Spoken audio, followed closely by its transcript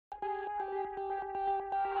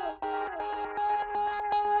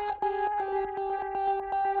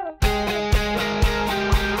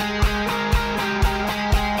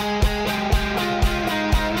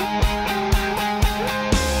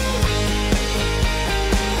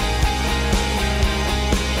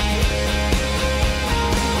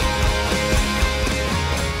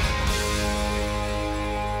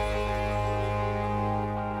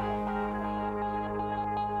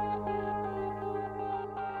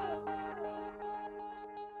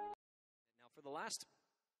last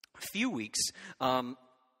few weeks,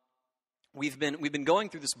 we've been going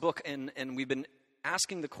through this book, and we've been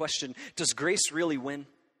asking the question, does grace really win?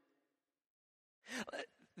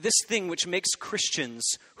 This thing which makes Christians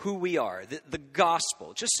who we are, the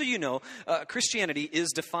gospel. Just so you know, Christianity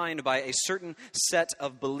is defined by a certain set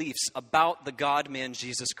of beliefs about the God-man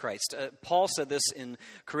Jesus Christ. Paul said this in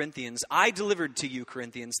Corinthians, I delivered to you,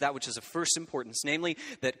 Corinthians, that which is of first importance, namely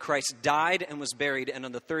that Christ died and was buried, and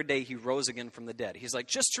on the third day he rose again from the dead. He's like,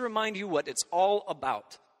 just to remind you what it's all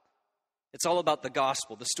about. It's all about the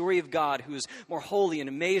gospel, the story of God who is more holy and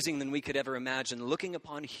amazing than we could ever imagine, looking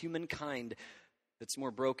upon humankind that's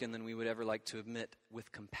more broken than we would ever like to admit,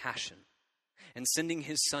 with compassion, and sending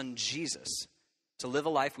his son Jesus to live a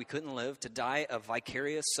life we couldn't live, to die a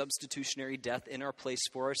vicarious substitutionary death in our place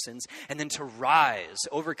for our sins, and then to rise,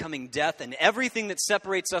 overcoming death and everything that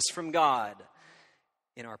separates us from God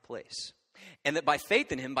in our place. And that by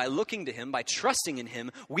faith in him, by looking to him, by trusting in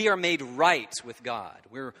him, we are made right with God.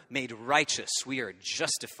 We're made righteous. We are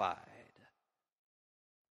justified.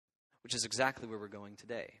 Which is exactly where we're going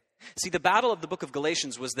today. See, the battle of the book of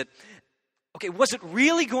Galatians was that, okay, was it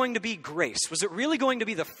really going to be grace? Was it really going to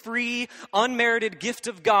be the free, unmerited gift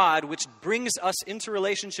of God which brings us into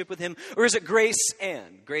relationship with him? Or is it grace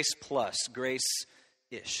and, grace plus,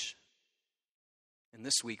 grace-ish? And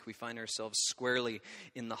this week we find ourselves squarely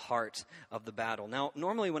in the heart of the battle. Now,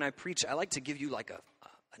 normally when I preach, I like to give you like a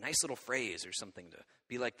nice little phrase or something to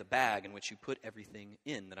be like the bag in which you put everything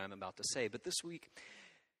in that I'm about to say. But this week,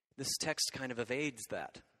 this text kind of evades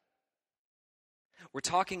that. We're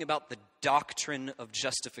talking about the doctrine of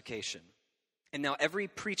justification. And now every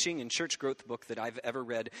preaching and church growth book that I've ever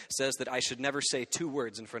read says that I should never say two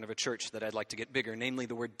words in front of a church that I'd like to get bigger, namely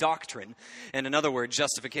the word doctrine and another word,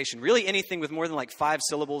 justification. Really anything with more than like 5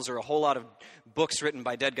 syllables or a whole lot of books written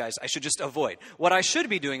by dead guys, I should just avoid. What I should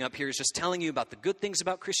be doing up here is just telling you about the good things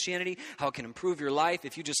about Christianity, how it can improve your life.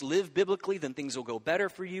 If you just live biblically, then things will go better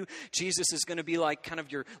for you. Jesus is going to be like kind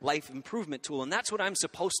of your life improvement tool, and that's what I'm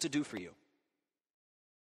supposed to do for you.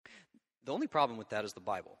 The only problem with that is the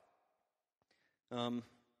Bible. The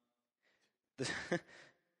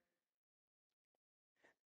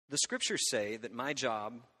scriptures say that my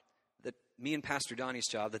job, that me and Pastor Donnie's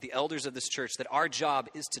job, that the elders of this church, that our job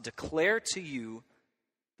is to declare to you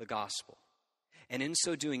the gospel. And in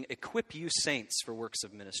so doing, equip you saints for works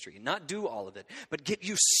of ministry. Not do all of it, but get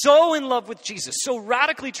you so in love with Jesus, so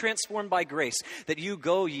radically transformed by grace, that you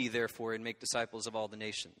go ye therefore and make disciples of all the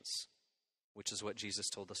nations, which is what Jesus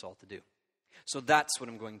told us all to do. So that's what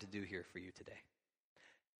I'm going to do here for you today.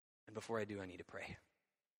 And before I do, I need to pray.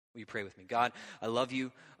 Will you pray with me? God, I love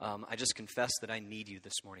you. I just confess that I need you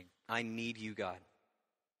this morning. I need you, God.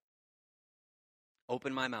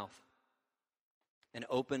 Open my mouth and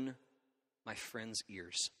open my friends'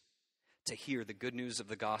 ears to hear the good news of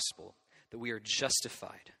the gospel, that we are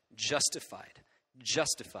justified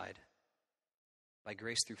by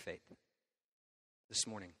grace through faith this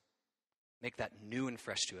morning. Make that new and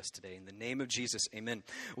fresh to us today. In the name of Jesus, amen.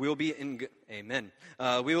 We will be in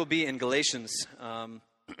Galatians,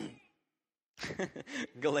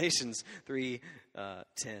 Galatians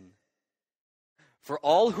 3:10. For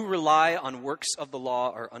all who rely on works of the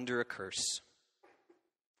law are under a curse.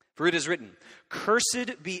 For it is written,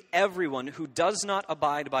 cursed be everyone who does not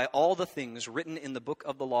abide by all the things written in the book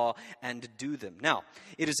of the law and do them. Now,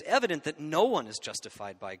 it is evident that no one is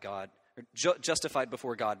justified by God, or justified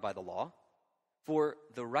before God by the law. For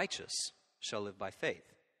the righteous shall live by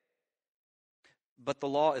faith. But the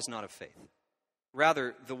law is not of faith.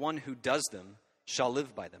 Rather, the one who does them shall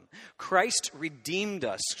live by them. Christ redeemed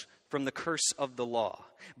us from the curse of the law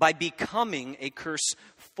by becoming a curse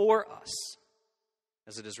for us.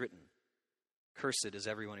 As it is written, cursed is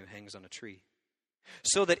everyone who hangs on a tree.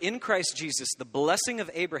 So that in Christ Jesus the blessing of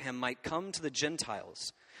Abraham might come to the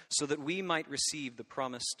Gentiles, so that we might receive the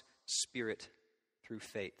promised Spirit through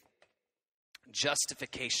faith.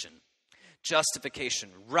 Justification,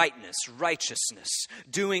 rightness, righteousness,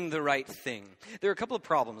 doing the right thing. There are a couple of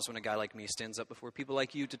problems when a guy like me stands up before people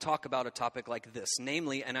like you to talk about a topic like this.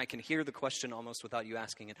 Namely, and I can hear the question almost without you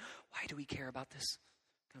asking it, why do we care about this?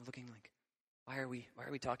 Kind of looking like, why are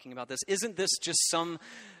we talking about this? Isn't this just some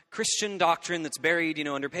Christian doctrine that's buried,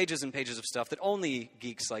 under pages and pages of stuff that only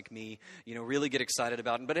geeks like me, really get excited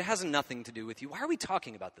about, but it has nothing to do with you? Why are we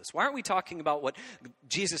talking about this? Why aren't we talking about what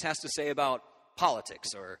Jesus has to say about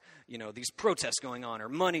politics or, these protests going on or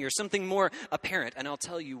money or something more apparent? And I'll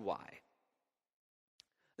tell you why.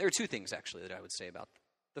 There are 2 things, actually, that I would say about them.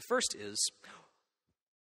 The first is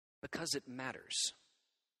because it matters.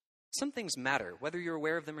 Some things matter, whether you're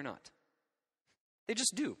aware of them or not. They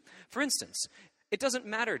just do. For instance, It doesn't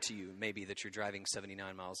matter to you, maybe, that you're driving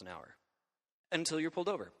 79 miles an hour until you're pulled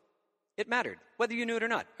over. It mattered, whether you knew it or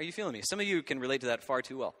not. Are you feeling me? Some of you can relate to that far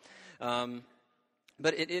too well.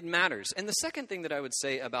 But it matters. And the second thing that I would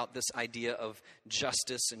say about this idea of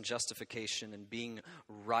justice and justification and being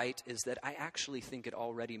right is that I actually think it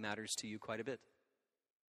already matters to you quite a bit.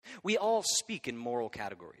 We all speak in moral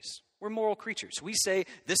categories. We're moral creatures. We say,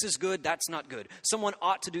 this is good, that's not good. Someone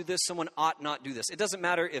ought to do this, someone ought not do this. It doesn't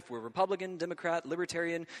matter if we're Republican, Democrat,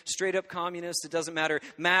 Libertarian, straight up communist. It doesn't matter,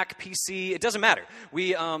 Mac, PC. It doesn't matter.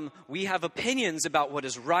 We have opinions about what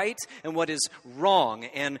is right and what is wrong.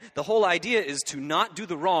 And the whole idea is to not do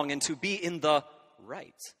the wrong and to be in the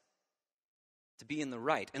right. To be in the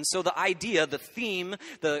right. And so the idea, the theme,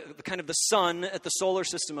 the kind of the sun at the solar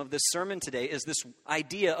system of this sermon today is this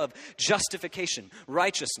idea of justification,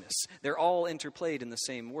 righteousness. They're all interplayed in the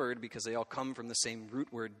same word because they all come from the same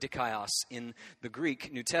root word, dikaios, in the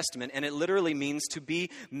Greek New Testament. And it literally means to be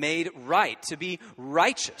made right, to be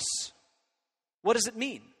righteous. What does it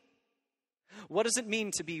mean? What does it mean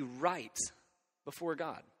to be right before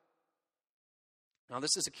God? Now,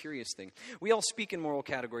 this is a curious thing. We all speak in moral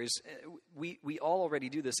categories. We all already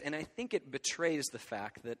do this, and I think it betrays the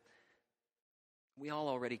fact that we all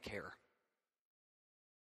already care.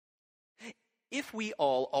 If we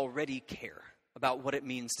all already care about what it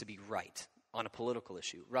means to be right on a political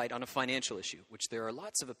issue, right on a financial issue, which there are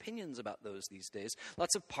lots of opinions about those these days,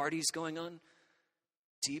 lots of parties going on,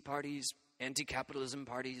 tea parties, anti-capitalism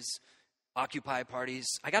parties, Occupy parties.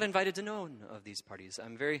 I got invited to none of these parties.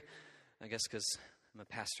 I guess because I'm a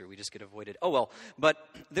pastor, we just get avoided. Oh well, but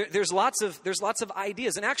there's lots of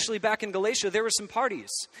ideas, and actually back in Galatia there were some parties.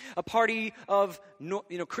 A party of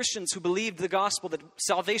Christians who believed the gospel that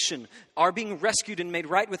salvation, our being rescued and made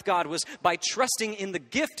right with God, was by trusting in the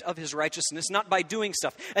gift of His righteousness, not by doing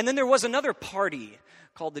stuff. And then there was another party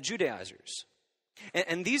called the Judaizers.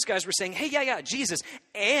 And these guys were saying, hey, yeah, Jesus.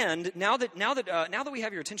 And now that we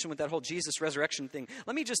have your attention with that whole Jesus resurrection thing,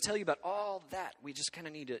 let me just tell you about all that. We just kind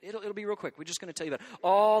of need to, it'll be real quick. We're just going to tell you about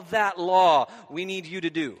all that law we need you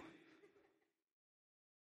to do.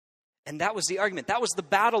 And that was the argument. That was the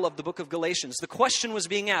battle of the book of Galatians. The question was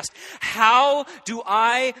being asked, how do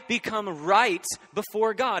I become right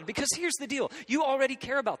before God? Because here's the deal. You already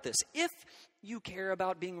care about this. If you care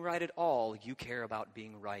about being right at all, you care about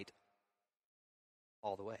being right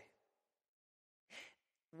all the way.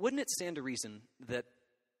 Wouldn't it stand to reason that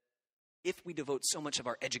if we devote so much of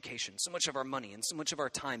our education, so much of our money, and so much of our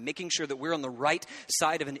time making sure that we're on the right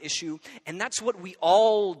side of an issue, and that's what we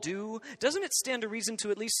all do, doesn't it stand to reason to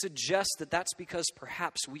at least suggest that that's because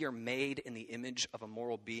perhaps we are made in the image of a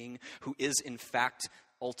moral being who is in fact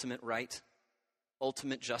ultimate right,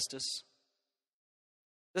 ultimate justice?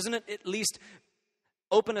 Doesn't it at least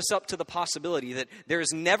open us up to the possibility that there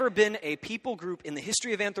has never been a people group in the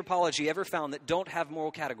history of anthropology ever found that don't have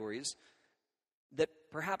moral categories, that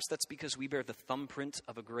perhaps that's because we bear the thumbprint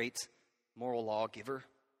of a great moral lawgiver?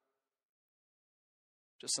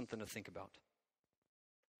 Just something to think about.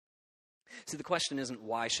 See, the question isn't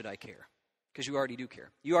why should I care? Because you already do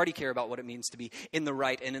care. You already care about what it means to be in the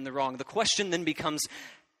right and in the wrong. The question then becomes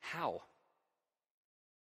how?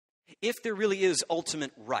 If there really is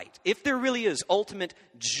ultimate right, if there really is ultimate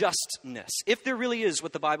justness, if there really is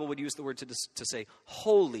what the Bible would use the word to say,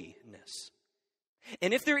 holiness,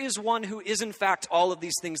 and if there is one who is in fact all of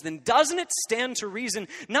these things, then doesn't it stand to reason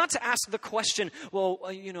not to ask the question, well,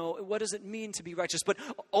 what does it mean to be righteous? But,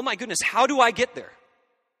 oh my goodness, how do I get there?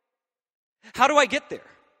 How do I get there?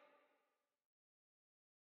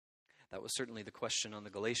 That was certainly the question on the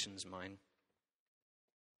Galatians' mind.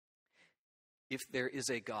 If there is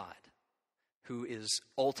a God who is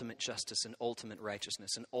ultimate justice and ultimate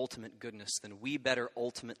righteousness and ultimate goodness, then we better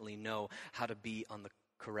ultimately know how to be on the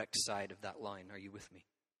correct side of that line. Are you with me?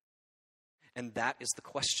 And that is the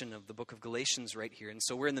question of the book of Galatians right here. And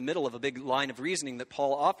so we're in the middle of a big line of reasoning that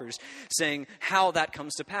Paul offers, saying how that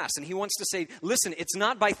comes to pass. And he wants to say, listen, it's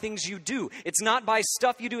not by things you do. It's not by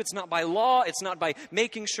stuff you do. It's not by law. It's not by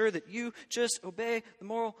making sure that you just obey the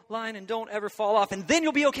moral line and don't ever fall off. And then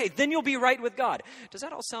you'll be okay. Then you'll be right with God. Does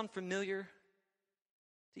that all sound familiar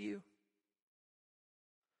to you?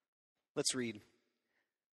 Let's read.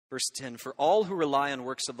 Verse 10, for all who rely on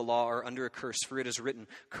works of the law are under a curse, for it is written,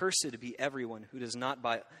 cursed be everyone who does not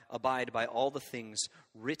abide by all the things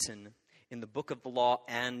written in the book of the law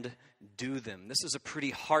and do them. This is a pretty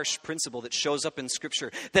harsh principle that shows up in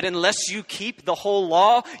Scripture, that unless you keep the whole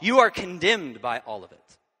law, you are condemned by all of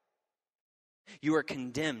it. You are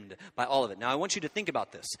condemned by all of it. Now, I want you to think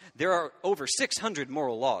about this. There are over 600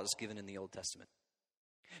 moral laws given in the Old Testament.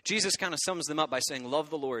 Jesus kind of sums them up by saying, love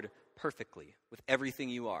the Lord perfectly with everything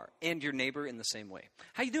you are, and your neighbor in the same way.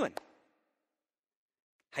 How you doing?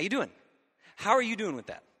 How you doing? How are you doing with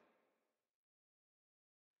that?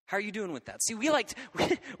 How are you doing with that? See, we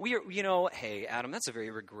are, hey, Adam, that's a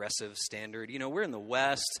very regressive standard. We're in the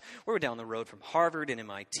West. We're down the road from Harvard and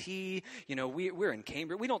MIT. We're in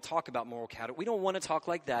Cambridge. We don't talk about moral category. We don't want to talk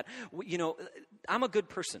like that. I'm a good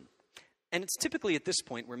person. And it's typically at this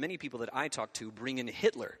point where many people that I talk to bring in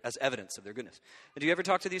Hitler as evidence of their goodness. Do you ever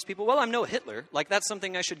talk to these people? Well, I'm no Hitler. Like, that's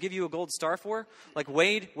something I should give you a gold star for? Like,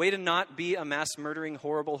 way to not be a mass-murdering,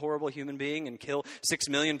 horrible, horrible human being and kill 6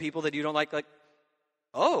 million people that you don't like,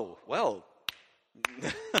 oh, well,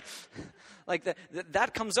 like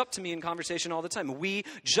that comes up to me in conversation all the time. We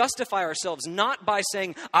justify ourselves not by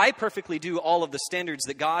saying, I perfectly do all of the standards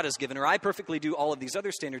that God has given, or I perfectly do all of these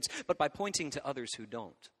other standards, but by pointing to others who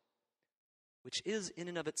don't. Which is in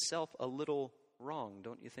and of itself a little wrong,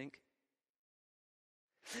 don't you think?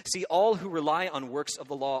 See, all who rely on works of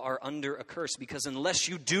the law are under a curse, because unless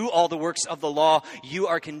you do all the works of the law, you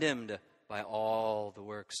are condemned by all the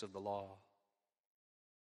works of the law.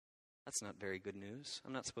 That's not very good news.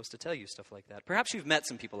 I'm not supposed to tell you stuff like that. Perhaps you've met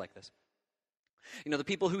some people like this. The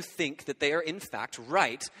people who think that they are in fact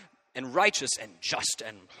right and righteous and just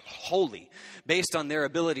and holy based on their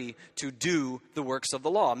ability to do the works of the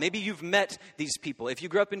law. Maybe you've met these people. If you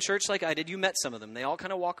grew up in church like I did, you met some of them. They all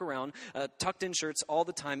kind of walk around tucked in shirts all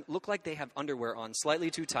the time, look like they have underwear on slightly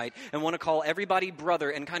too tight, and want to call everybody brother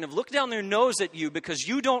and kind of look down their nose at you because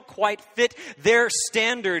you don't quite fit their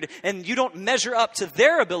standard and you don't measure up to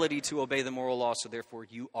their ability to obey the moral law, so therefore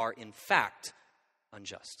you are in fact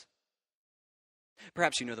unjust.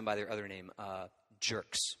 Perhaps you know them by their other name,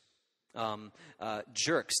 jerks.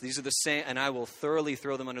 Jerks. These are the same, and I will thoroughly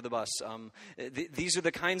throw them under the bus. These are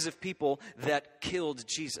the kinds of people that killed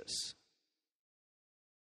Jesus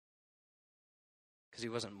because he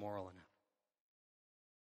wasn't moral enough.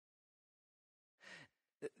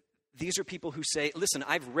 These are people who say, listen,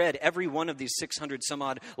 I've read every one of these 600 some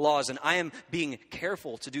odd laws, and I am being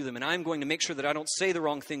careful to do them, and I'm going to make sure that I don't say the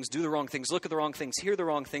wrong things, do the wrong things, look at the wrong things, hear the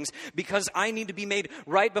wrong things, because I need to be made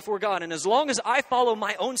right before God. And as long as I follow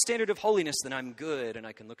my own standard of holiness, then I'm good, and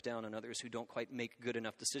I can look down on others who don't quite make good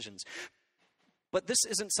enough decisions. But this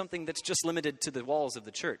isn't something that's just limited to the walls of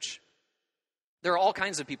the church. There are all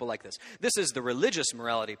kinds of people like this. This is the religious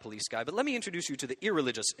morality police guy, but let me introduce you to the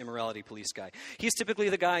irreligious immorality police guy. He's typically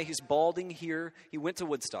the guy, he's balding here. He went to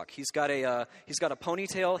Woodstock. He's got a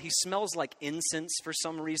ponytail. He smells like incense for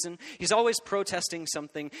some reason. He's always protesting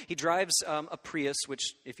something. He drives a Prius,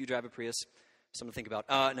 which if you drive a Prius, something to think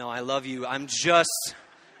about. No, I love you. I'm just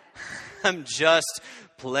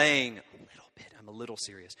playing a little bit. I'm a little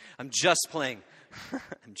serious. I'm just playing.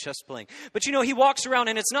 I'm just playing. But he walks around,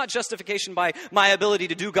 and it's not justification by my ability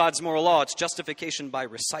to do God's moral law. It's justification by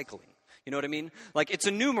recycling. You know what I mean? Like, it's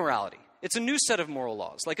a new morality. It's a new set of moral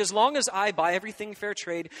laws. Like, as long as I buy everything fair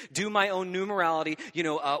trade, do my own new morality,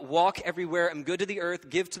 walk everywhere, am good to the earth,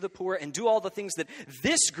 give to the poor, and do all the things that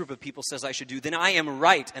this group of people says I should do, then I am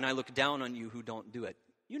right, and I look down on you who don't do it.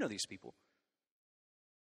 You know these people.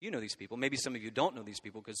 You know these people. Maybe some of you don't know these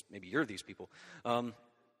people because maybe you're these people.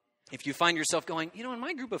 If you find yourself going, in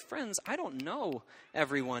my group of friends, I don't know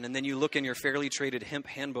everyone, and then you look in your fairly traded hemp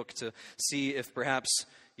handbook to see if perhaps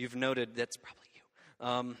you've noted that's probably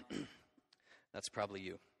you. That's probably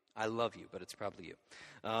you. I love you, but it's probably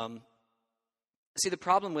you. See, the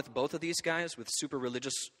problem with both of these guys, with super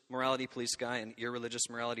religious morality police guy and irreligious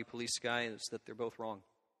morality police guy, is that they're both wrong.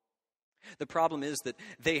 The problem is that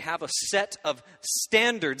they have a set of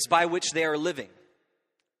standards by which they are living.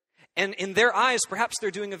 And in their eyes, perhaps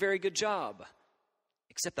they're doing a very good job.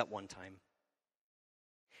 Except that one time.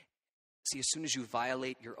 See, as soon as you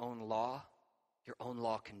violate your own law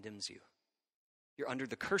condemns you. You're under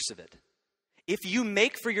the curse of it. If you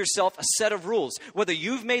make for yourself a set of rules, whether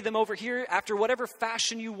you've made them over here after whatever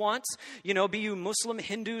fashion you want, be you Muslim,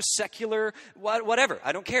 Hindu, secular, whatever,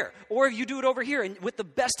 I don't care. Or you do it over here, and with the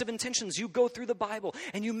best of intentions, you go through the Bible,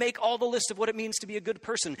 and you make all the list of what it means to be a good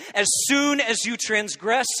person. As soon as you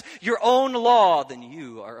transgress your own law, then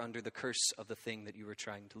you are under the curse of the thing that you were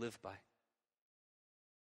trying to live by.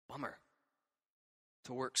 Bummer.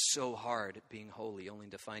 To work so hard at being holy, only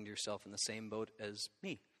to find yourself in the same boat as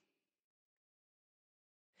me.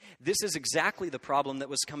 This is exactly the problem that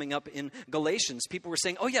was coming up in Galatians. People were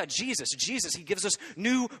saying, oh yeah, Jesus, he gives us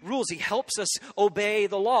new rules. He helps us obey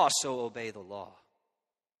the law, so obey the law.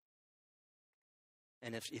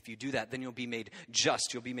 And if you do that, then you'll be made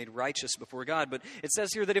just. You'll be made righteous before God. But it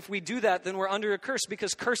says here that if we do that, then we're under a curse,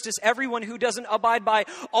 because cursed is everyone who doesn't abide by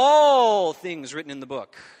all things written in the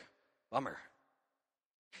book. Bummer.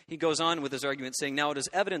 He goes on with his argument saying, now it is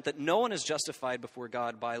evident that no one is justified before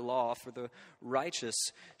God by law, for the righteous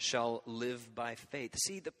shall live by faith.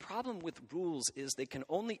 See, the problem with rules is they can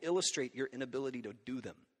only illustrate your inability to do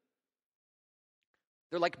them.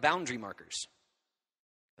 They're like boundary markers,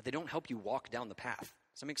 but they don't help you walk down the path.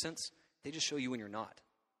 Does that make sense? They just show you when you're not.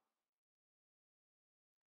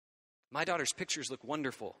 My daughter's pictures look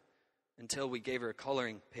wonderful until we gave her a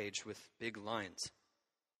coloring page with big lines.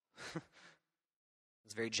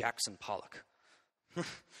 It's very Jackson Pollock. But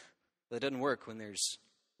it doesn't work when there's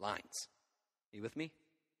lines. Are you with me?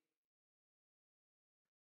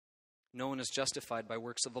 No one is justified by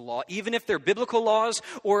works of the law, even if they're biblical laws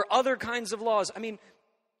or other kinds of laws. I mean,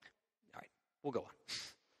 all right, we'll go on.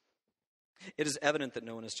 It is evident that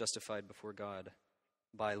no one is justified before God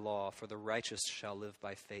by law, for the righteous shall live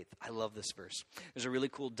by faith. I love this verse. There's a really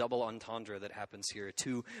cool double entendre that happens here.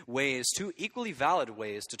 Two equally valid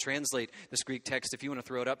ways to translate this Greek text, if you want to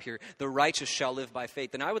throw it up here. The righteous shall live by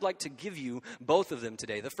faith. And I would like to give you both of them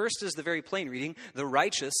today. The first is the very plain reading, the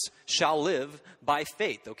righteous shall live by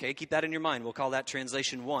faith. Okay, keep that in your mind. We'll call that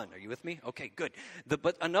translation 1. Are you with me? Okay, good.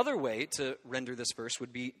 But another way to render this verse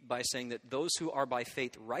would be by saying that those who are by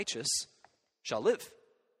faith righteous shall live.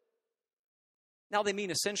 Now, they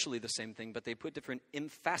mean essentially the same thing, but they put different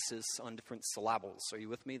emphasis on different syllables. Are you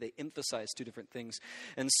with me? They emphasize two different things.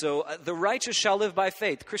 And so, the righteous shall live by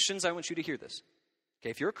faith. Christians, I want you to hear this. Okay,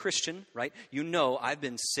 if you're a Christian, right, you know I've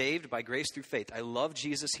been saved by grace through faith. I love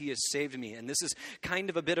Jesus. He has saved me. And this is kind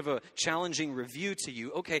of a bit of a challenging review to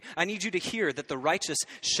you. Okay, I need you to hear that the righteous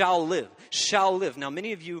shall live. Shall live. Now,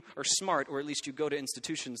 many of you are smart, or at least you go to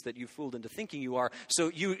institutions that you fooled into thinking you are.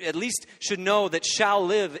 So you at least should know that shall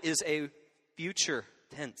live is a future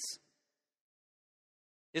tense.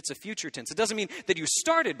 It's a future tense. It doesn't mean that you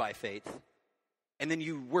started by faith and then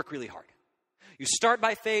you work really hard. You start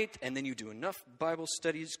by faith and then you do enough Bible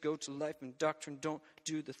studies, go to life and doctrine, don't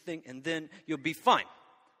do the thing, and then you'll be fine.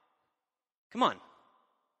 Come on.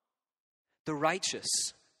 The righteous.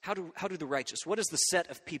 How do the righteous? What is the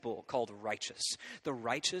set of people called righteous? The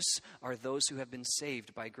righteous are those who have been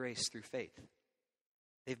saved by grace through faith.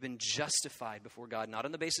 They've been justified before God, not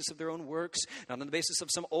on the basis of their own works, not on the basis of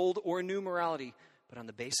some old or new morality, but on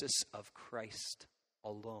the basis of Christ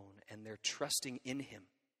alone. And they're trusting in Him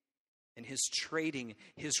and His trading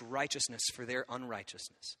His righteousness for their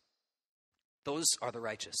unrighteousness. Those are the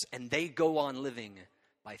righteous, and they go on living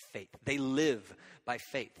by faith. They live by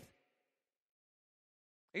faith.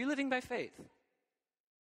 Are you living by faith?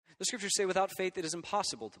 The scriptures say without faith it is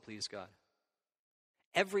impossible to please God.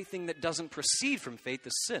 Everything that doesn't proceed from faith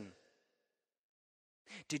is sin.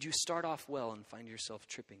 Did you start off well and find yourself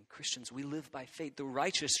tripping? Christians, we live by faith. The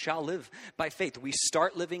righteous shall live by faith. We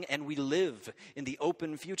start living and we live in the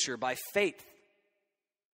open future by faith.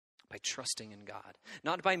 By trusting in God.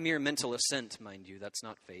 Not by mere mental assent, mind you. That's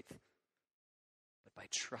not faith. But by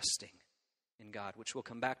trusting in God, which we'll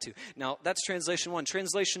come back to. Now, that's translation 1.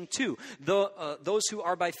 Translation 2. Those who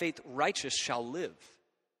are by faith righteous shall live.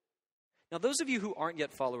 Now, those of you who aren't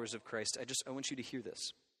yet followers of Christ, I want you to hear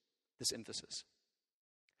this emphasis.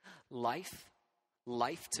 Life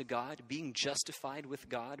to God, being justified with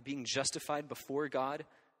God, being justified before God,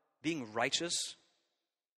 being righteous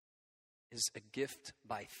is a gift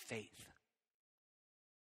by faith.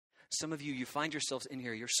 Some of you find yourselves in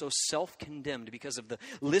here, you're so self-condemned because of the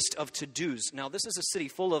list of to-dos. Now, this is a city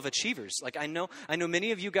full of achievers. Like, I know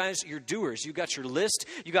many of you guys, you're doers. You got your list,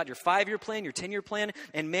 you got your 5-year plan, your 10-year plan,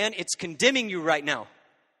 and man, it's condemning you right now.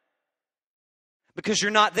 Because you're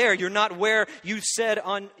not there. You're not where you said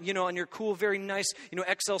on your cool, very nice,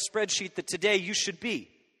 Excel spreadsheet that today you should be.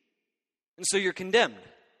 And so you're condemned.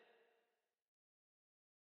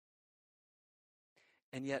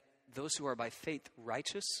 And yet, those who are by faith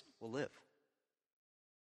righteous will live.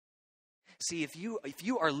 See, if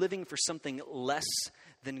you are living for something less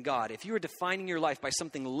than God, if you are defining your life by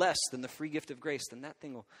something less than the free gift of grace, then that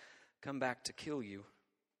thing will come back to kill you.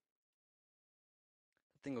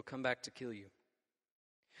 That thing will come back to kill you.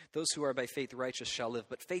 Those who are by faith righteous shall live.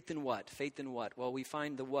 But faith in what? Faith in what? Well, we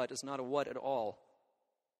find the what is not a what at all.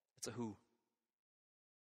 It's a who.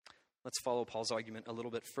 Let's follow Paul's argument a little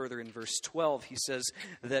bit further in verse 12. He says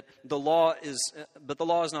that the law is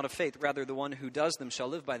not of faith. Rather, the one who does them shall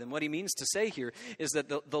live by them. What he means to say here is that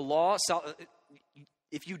the law,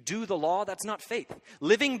 if you do the law, that's not faith.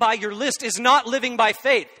 Living by your list is not living by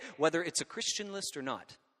faith, whether it's a Christian list or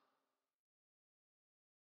not.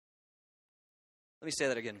 Let me say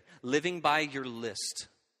that again. Living by your list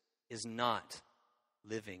is not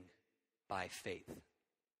living by faith.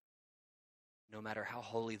 No matter how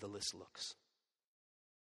holy the list looks.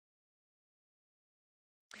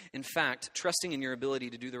 In fact, trusting in your ability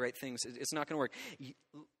to do the right things, it's not going to work.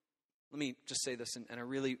 Let me just say this, and I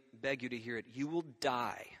really beg you to hear it. You will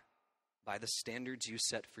die by the standards you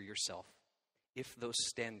set for yourself if those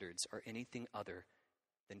standards are anything other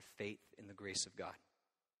than faith in the grace of God.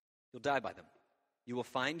 You'll die by them. You will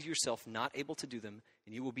find yourself not able to do them,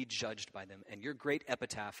 and you will be judged by them. And your great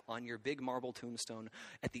epitaph on your big marble tombstone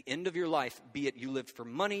at the end of your life, be it you lived for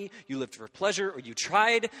money, you lived for pleasure, or you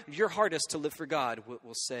tried your hardest to live for God,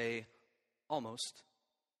 will say, almost.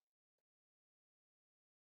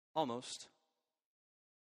 Almost.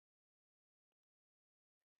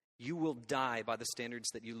 You will die by the standards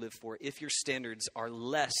that you live for if your standards are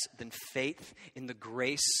less than faith in the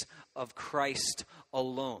grace of Christ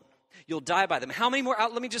alone. You'll die by them. How many more?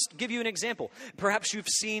 Let me just give you an example. Perhaps you've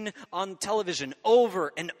seen on television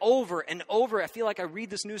over and over and over. I feel like I read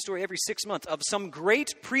this news story every 6 months of some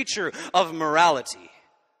great preacher of morality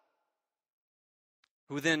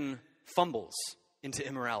who then fumbles into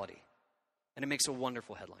immorality. And it makes a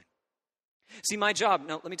wonderful headline. See, my job,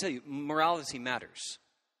 now let me tell you, morality matters.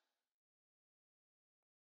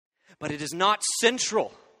 But it is not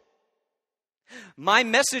central. My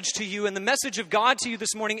message to you and the message of God to you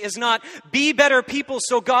this morning is not, be better people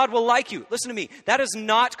so God will like you. Listen to me. That is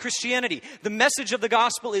not Christianity. The message of the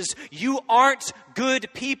gospel is, you aren't good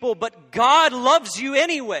people, but God loves you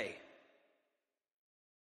anyway.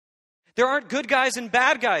 There aren't good guys and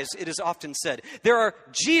bad guys, it is often said. There are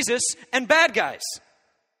Jesus and bad guys.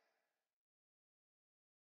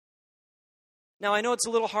 Now, I know it's a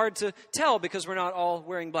little hard to tell because we're not all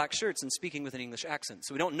wearing black shirts and speaking with an English accent.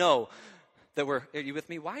 So we don't know that are you with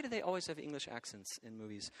me? Why do they always have English accents in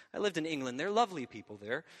movies? I lived in England. They're lovely people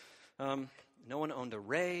there. No one owned a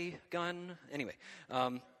ray gun. Anyway,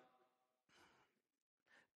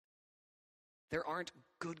 there aren't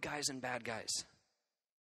good guys and bad guys.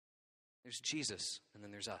 There's Jesus, and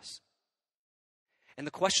then there's us. And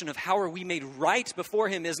the question of how are we made right before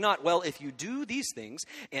him is not, well, if you do these things,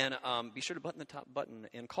 and be sure to button the top button,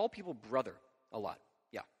 and call people brother a lot.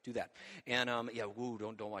 Yeah, do that. And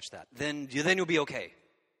don't watch that. Then you'll be okay.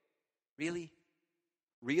 Really?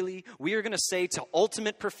 Really? We are going to say to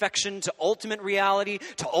ultimate perfection, to ultimate reality,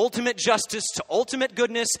 to ultimate justice, to ultimate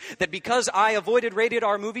goodness, that because I avoided rated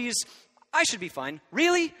R movies, I should be fine.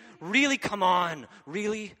 Really? Really? Come on.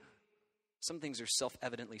 Really? Some things are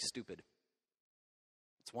self-evidently stupid.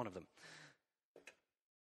 It's one of them.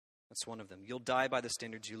 That's one of them. You'll die by the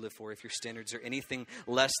standards you live for if your standards are anything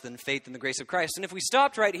less than faith in the grace of Christ. And if we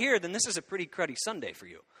stopped right here, then this is a pretty cruddy Sunday for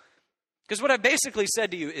you. Because what I've basically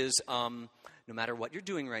said to you is, no matter what you're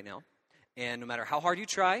doing right now, and no matter how hard you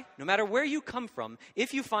try, no matter where you come from,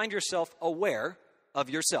 if you find yourself aware of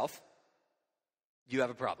yourself, you have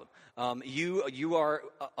a problem. You are,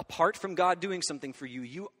 apart from God doing something for you,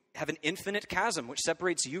 you have an infinite chasm which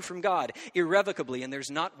separates you from God irrevocably, and there's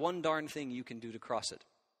not one darn thing you can do to cross it.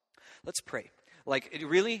 Let's pray.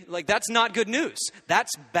 Really? That's not good news.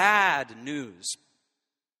 That's bad news.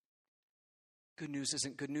 Good news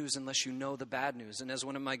isn't good news unless you know the bad news. And as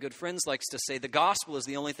one of my good friends likes to say, the gospel is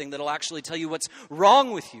the only thing that'll actually tell you what's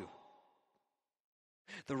wrong with you.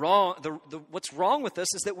 What's wrong with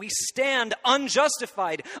us is that we stand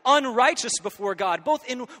unjustified, unrighteous before God, both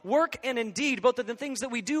in work and in deed, both in the things that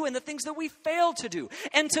we do and the things that we fail to do.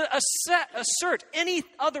 And to assert any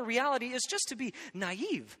other reality is just to be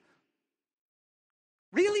naive.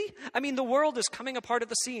 Really? I mean, the world is coming apart at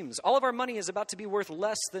the seams. All of our money is about to be worth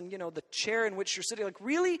less than, the chair in which you're sitting.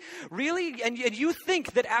 Really? Really? And you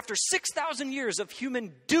think that after 6,000 years of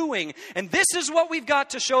human doing, and this is what we've got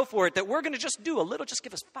to show for it, that we're going to just do a little, just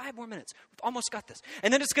give us 5 more minutes. We've almost got this.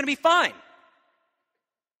 And then it's going to be fine.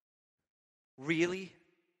 Really?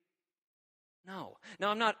 No. Now,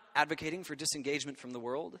 I'm not advocating for disengagement from the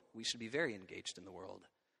world. We should be very engaged in the world.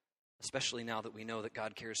 Especially now that we know that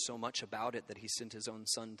God cares so much about it that he sent his own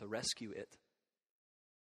son to rescue it.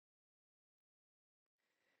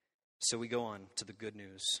 So we go on to the good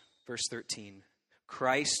news. Verse 13.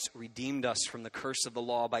 Christ redeemed us from the curse of the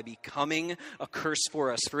law by becoming a curse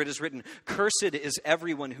for us. For it is written, cursed is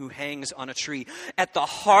everyone who hangs on a tree. At the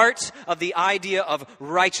heart of the idea of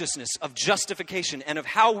righteousness, of justification, and of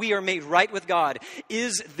how we are made right with God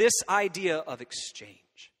is this idea of exchange.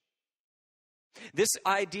 This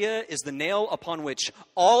idea is the nail upon which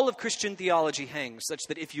all of Christian theology hangs, such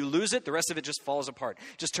that if you lose it, the rest of it just falls apart.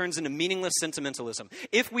 It just turns into meaningless sentimentalism.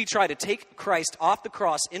 If we try to take Christ off the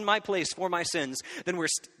cross in my place for my sins, then we're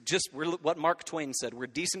what Mark Twain said. We're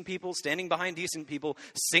decent people standing behind decent people,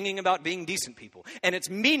 singing about being decent people. And it's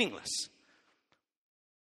meaningless.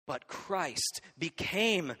 But Christ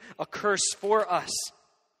became a curse for us.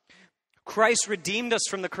 Christ redeemed us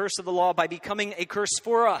from the curse of the law by becoming a curse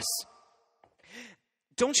for us.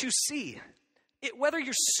 Don't you see? Whether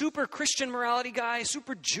you're super Christian morality guy,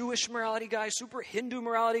 super Jewish morality guy, super Hindu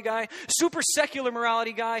morality guy, super secular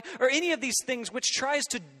morality guy, or any of these things which tries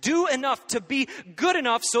to do enough to be good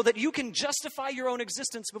enough so that you can justify your own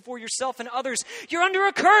existence before yourself and others, you're under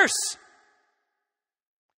a curse.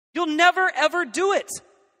 You'll never, ever do it.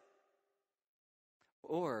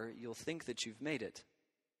 Or you'll think that you've made it,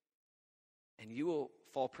 and you will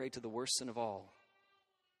fall prey to the worst sin of all,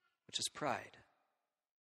 which is pride.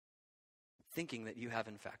 Thinking that you have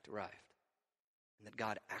in fact arrived and that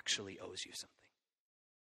God actually owes you something.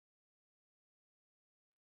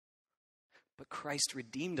 But Christ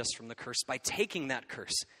redeemed us from the curse by taking that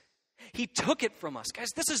curse. He took it from us. Guys,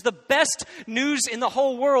 this is the best news in the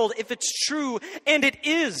whole world if it's true, and it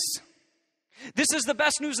is. This is the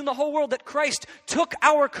best news in the whole world, that Christ took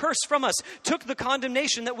our curse from us, took the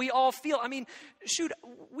condemnation that we all feel. I mean, shoot,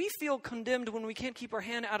 we feel condemned when we can't keep our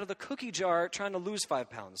hand out of the cookie jar trying to lose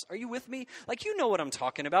 5 pounds. Are you with me? Like, you know what I'm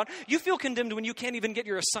talking about. You feel condemned when you can't even get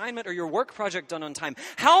your assignment or your work project done on time.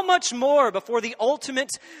 How much more before the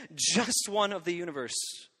ultimate just one of the universe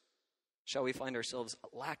shall we find ourselves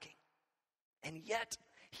lacking? And yet,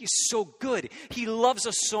 He's so good. He loves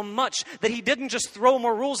us so much that He didn't just throw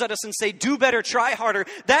more rules at us and say, do better, try harder.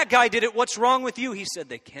 That guy did it. What's wrong with you? He said,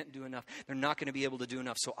 they can't do enough. They're not going to be able to do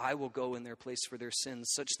enough. So I will go in their place for their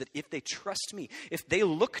sins, such that if they trust me, if they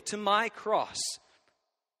look to my cross,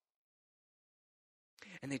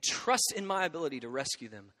 and they trust in my ability to rescue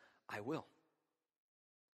them, I will.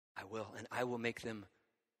 I will. And I will make them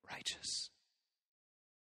righteous.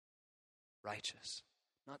 Righteous.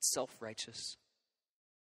 Not self-righteous.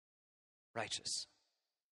 Righteous.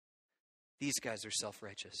 These guys are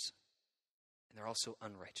self-righteous, and they're also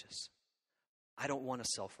unrighteous. I don't want a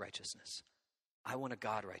self-righteousness. I want a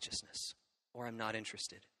God-righteousness, or I'm not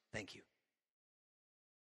interested. Thank you.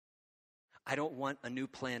 I don't want a new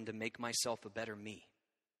plan to make myself a better me.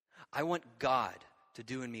 I want God to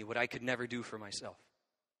do in me what I could never do for myself,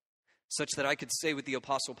 such that I could say with the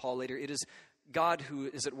Apostle Paul later, it is God who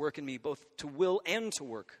is at work in me both to will and to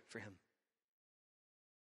work for Him.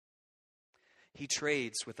 He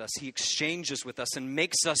trades with us. He exchanges with us and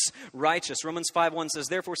makes us righteous. Romans 5:1 says,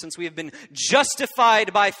 therefore, since we have been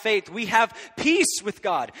justified by faith, we have peace with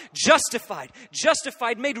God. Justified,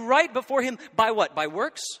 made right before Him by what? By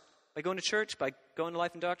works? By going to church? By going to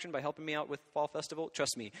Life and Doctrine? By helping me out with Fall Festival?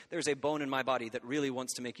 Trust me, there's a bone in my body that really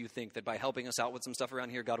wants to make you think that by helping us out with some stuff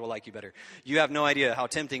around here, God will like you better. You have no idea how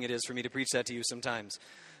tempting it is for me to preach that to you sometimes.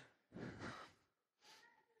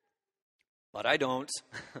 But I don't.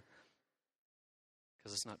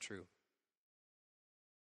 Because it's not true.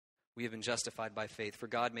 We have been justified by faith, for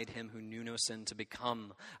God made Him who knew no sin to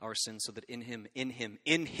become our sin, so that in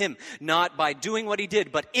Him, not by doing what He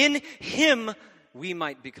did, but in Him, we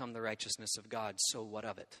might become the righteousness of God. So what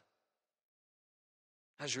of it?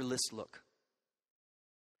 How's your list look?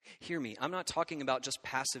 Hear me, I'm not talking about just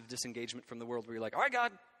passive disengagement from the world where you're like, all right,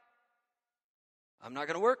 God, I'm not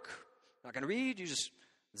going to work, I'm not going to read, you just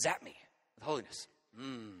zap me with holiness.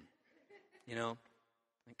 You know?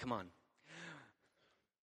 Come on.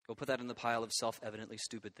 Go put that in the pile of self-evidently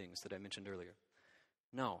stupid things that I mentioned earlier.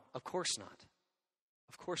 No, of course not.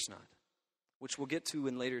 Of course not. Which we'll get to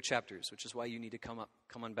in later chapters, which is why you need to come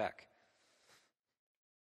on back.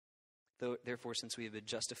 Therefore, since we have been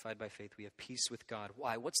justified by faith, we have peace with God.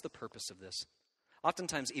 Why? What's the purpose of this?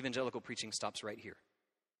 Oftentimes, evangelical preaching stops right here.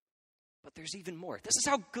 But there's even more. This is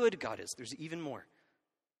how good God is. There's even more.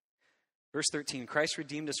 Verse 13, Christ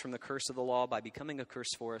redeemed us from the curse of the law by becoming a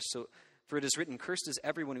curse for us. For it is written, cursed is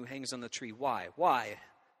everyone who hangs on the tree. Why? Why?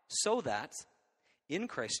 So that in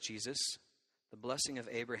Christ Jesus, the blessing of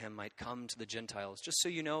Abraham might come to the Gentiles. Just so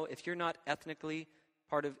you know, if you're not ethnically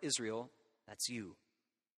part of Israel, that's you.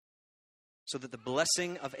 So that the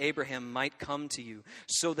blessing of Abraham might come to you,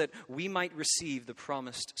 so that we might receive the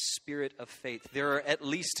promised spirit of faith. There are at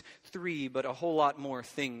least 3, but a whole lot more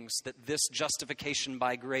things that this justification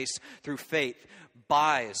by grace through faith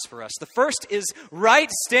buys for us. The first is right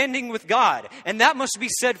standing with God, and that must be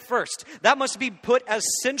said first. That must be put as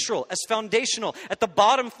central, as foundational, at the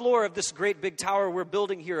bottom floor of this great big tower we're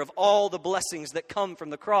building here of all the blessings that come from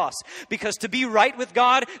the cross. Because to be right with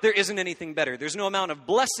God, there isn't anything better. There's no amount of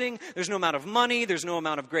blessing, there's no amount of money, there's no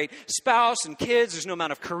amount of great spouse and kids, there's no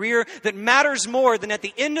amount of career that matters more than at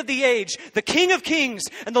the end of the age, the King of Kings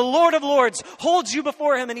and the Lord of Lords holds you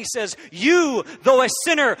before Him and He says, you, though a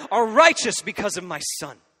sinner, are righteous because of my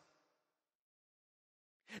Son.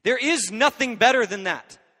 There is nothing better than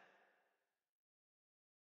that.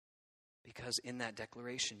 Because in that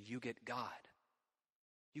declaration, you get God.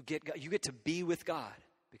 You get to be with God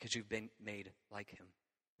because you've been made like him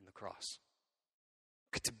in the cross.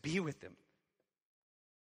 You get to be with him.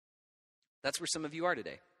 That's where some of you are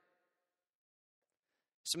today.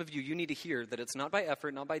 Some of you need to hear that it's not by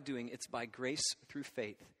effort, not by doing, it's by grace through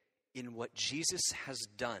faith in what Jesus has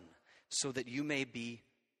done so that you may be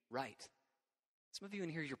right. Some of you in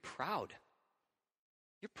here, you're proud.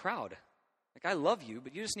 You're proud. Like, I love you,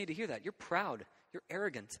 but you just need to hear that. You're proud. You're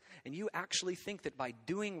arrogant. And you actually think that by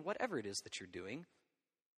doing whatever it is that you're doing,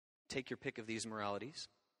 take your pick of these moralities,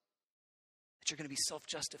 that you're going to be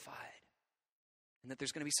self-justified. And that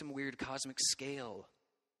there's going to be some weird cosmic scale.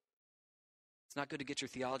 It's not good to get your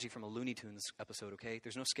theology from a Looney Tunes episode, okay?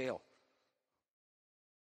 There's no scale.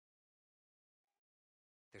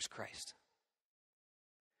 There's Christ.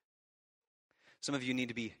 Some of you need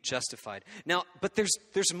to be justified. Now, but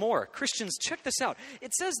there's more. Christians, check this out.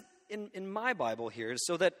 It says in my Bible here,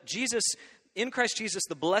 so that Jesus, in Christ Jesus,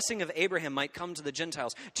 the blessing of Abraham might come to the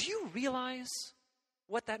Gentiles. Do you realize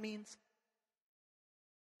what that means?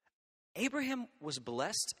 Abraham was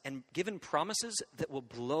blessed and given promises that will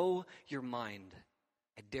blow your mind.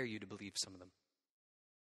 I dare you to believe some of them.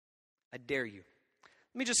 I dare you.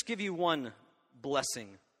 Let me just give you one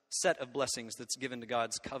blessing, set of blessings that's given to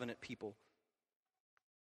God's covenant people.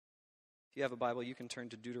 If you have a Bible, you can turn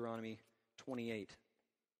to Deuteronomy 28.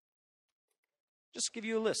 Just give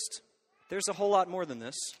you a list. There's a whole lot more than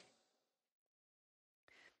this.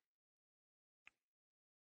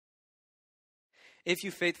 If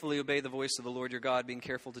you faithfully obey the voice of the Lord your God, being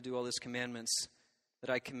careful to do all his commandments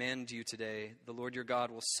that I command you today, the Lord your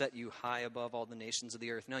God will set you high above all the nations of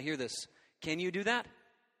the earth. Now hear this. Can you do that?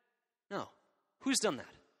 No. Who's done that?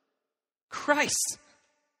 Christ.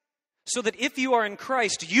 So that if you are in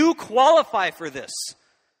Christ, you qualify for this.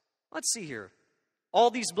 Let's see here. All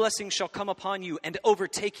these blessings shall come upon you and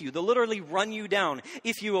overtake you. They'll literally run you down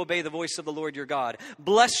if you obey the voice of the Lord your God.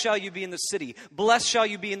 Blessed shall you be in the city. Blessed shall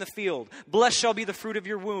you be in the field. Blessed shall be the fruit of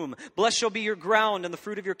your womb. Blessed shall be your ground and the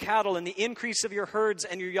fruit of your cattle and the increase of your herds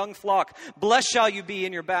and your young flock. Blessed shall you be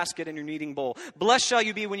in your basket and your kneading bowl. Blessed shall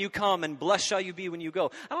you be when you come and blessed shall you be when you go.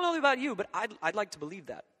 I don't know about you, but I'd like to believe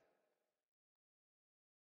that.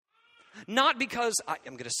 Not because, I'm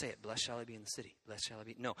going to say it, blessed shall I be in the city, blessed shall I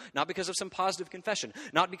be. No, not because of some positive confession,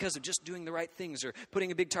 not because of just doing the right things or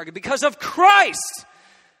putting a big target, because of Christ.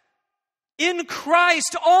 In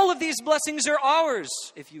Christ, all of these blessings are ours,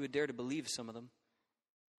 if you would dare to believe some of them.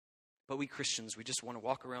 But we Christians, we just want to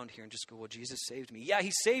walk around here and just go, well, Jesus saved me. Yeah,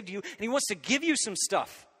 he saved you, and he wants to give you some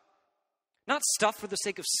stuff. Not stuff for the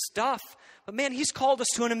sake of stuff, but man, he's called us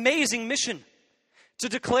to an amazing mission to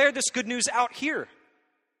declare this good news out here.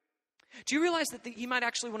 Do you realize that he might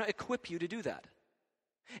actually want to equip you to do that?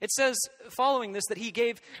 It says, following this, that he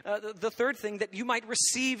gave the third thing, that you might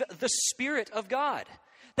receive the Spirit of God.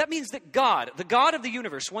 That means that God, the God of the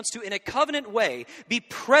universe, wants to, in a covenant way, be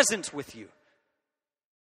present with you.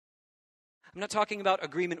 I'm not talking about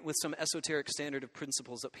agreement with some esoteric standard of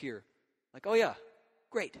principles up here. Like, oh yeah,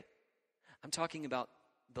 great. I'm talking about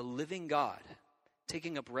the living God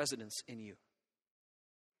taking up residence in you,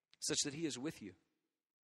 such that he is with you.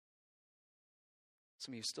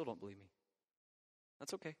 Some of you still don't believe me.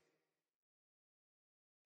 That's okay.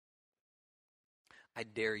 I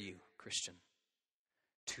dare you, Christian,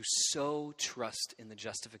 to so trust in the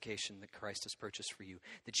justification that Christ has purchased for you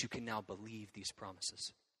that you can now believe these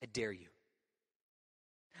promises. I dare you.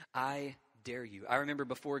 I dare you. I remember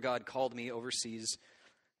before God called me overseas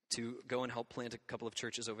to go and help plant a couple of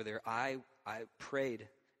churches over there, I prayed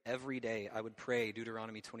every day. I would pray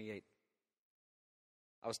Deuteronomy 28.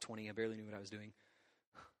 I was 20. I barely knew what I was doing.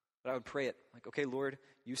 But I would pray it like, okay, Lord,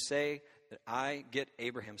 you say that I get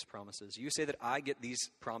Abraham's promises. You say that I get these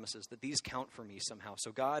promises, that these count for me somehow.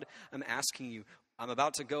 So God, I'm asking you, I'm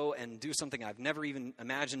about to go and do something I've never even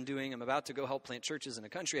imagined doing. I'm about to go help plant churches in a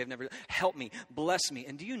country I've never, help me, bless me.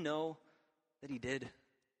 And do you know that he did?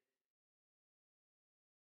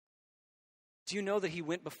 Do you know that he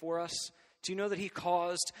went before us? Do you know that he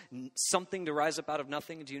caused something to rise up out of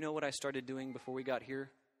nothing? Do you know what I started doing before we got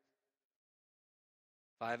here?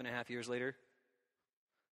 5.5 years later,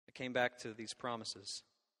 I came back to these promises.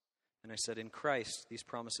 And I said, in Christ, these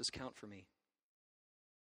promises count for me.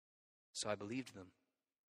 So I believed them.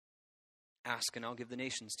 Ask and I'll give the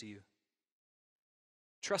nations to you.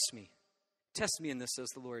 Trust me. Test me in this, says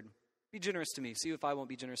the Lord. Be generous to me. See if I won't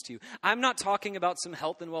be generous to you. I'm not talking about some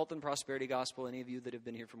health and wealth and prosperity gospel. Any of you that have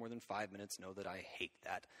been here for more than 5 minutes know that I hate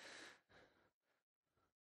that.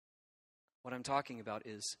 What I'm talking about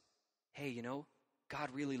is, hey, you know, God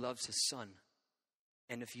really loves his son.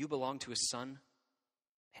 And if you belong to his son,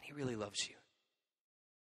 and he really loves you.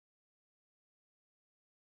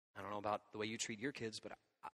 I don't know about the way you treat your kids, but